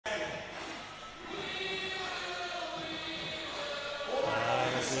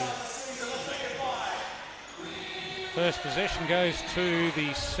First possession goes to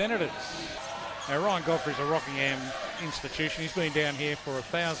the Senators. Now, Ryan Godfrey's a Rockingham institution. He's been down here for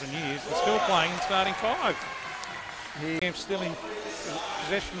 1,000 years and still playing in starting five. He's still in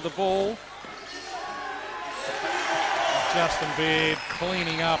possession of the ball. Justin Beard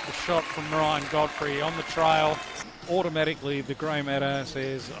cleaning up a shot from Ryan Godfrey on the trail. Automatically, the grey matter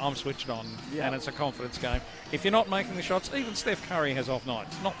says, I'm switched on, and it's a confidence game. If you're not making the shots, even Steph Curry has off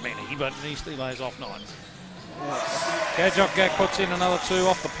nights. Not many, but he still has off nights. Kayo puts in another two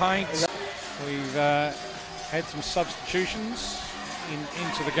off the paint. We've had some substitutions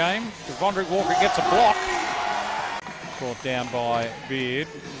into the game. Devondrick Walker gets a block. Brought down by Beard.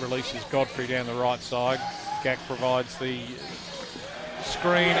 Releases Godfrey down the right side. Gak provides the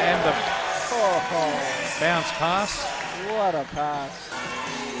screen and the bounce pass. What a pass.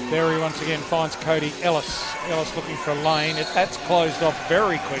 Berry once again finds Cody Ellis. Ellis looking for a lane. That's closed off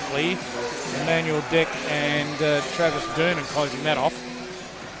very quickly. Emmanuel Deck and Travis Dernan closing that off.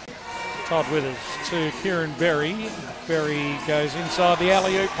 Todd Withers to Kieran Berry. Berry goes inside the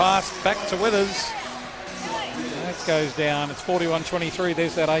alley-oop pass back to Withers. That goes down. It's 41-23.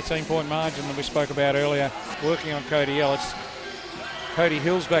 There's that 18-point margin that we spoke about earlier. Working on Cody Ellis. Cody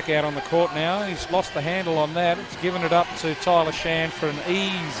Hill's back out on the court now. He's lost the handle on that. It's given it up to Tyler Shand for an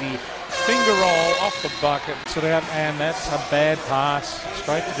easy finger roll off the bucket. Sit out, and that's a bad pass.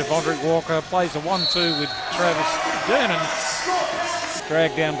 Straight to Devondrick Walker. Plays a 1-2 with Travis Dernan.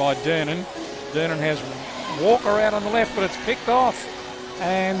 Dragged down by Dernan. Dernan has Walker out on the left, but it's picked off.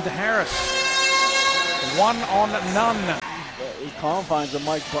 And Harris. 1 on none. Confines of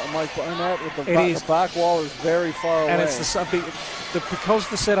Mike Barnett with the back wall is very far away. And it's because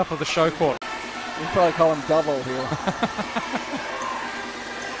the setup of the show court. We probably call him double here.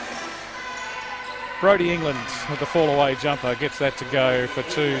 Brody England with the fall-away jumper gets that to go for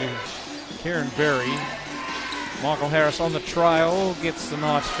two. Kieran Berry. Michael Harris on the trail gets the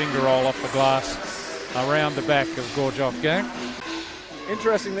nice finger roll off the glass around the back of Gorjok Gang.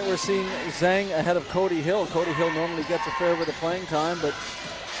 Interesting that we're seeing Zhang ahead of Cody Hill. Cody Hill normally gets a fair bit of playing time, but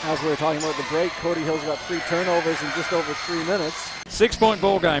as we were talking about the break, Cody Hill's got 3 turnovers in just over 3 minutes. 6-point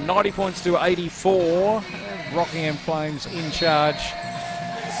ball game, 90 points to 84. Rockingham Flames in charge.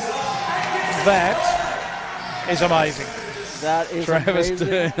 That is amazing. That is Travis amazing.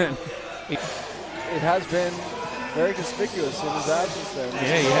 Dernan. It has been very conspicuous in his absence there.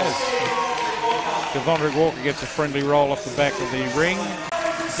 Yeah, he has. Devondrick Walker gets a friendly roll off the back of the ring.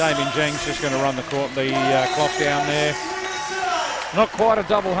 Damien Jang's just going to run the clock down there. Not quite a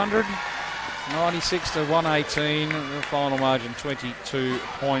double 100. 96 to 118. The final margin 22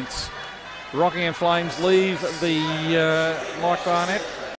 points. The Rockingham Flames leave the Mike Barnett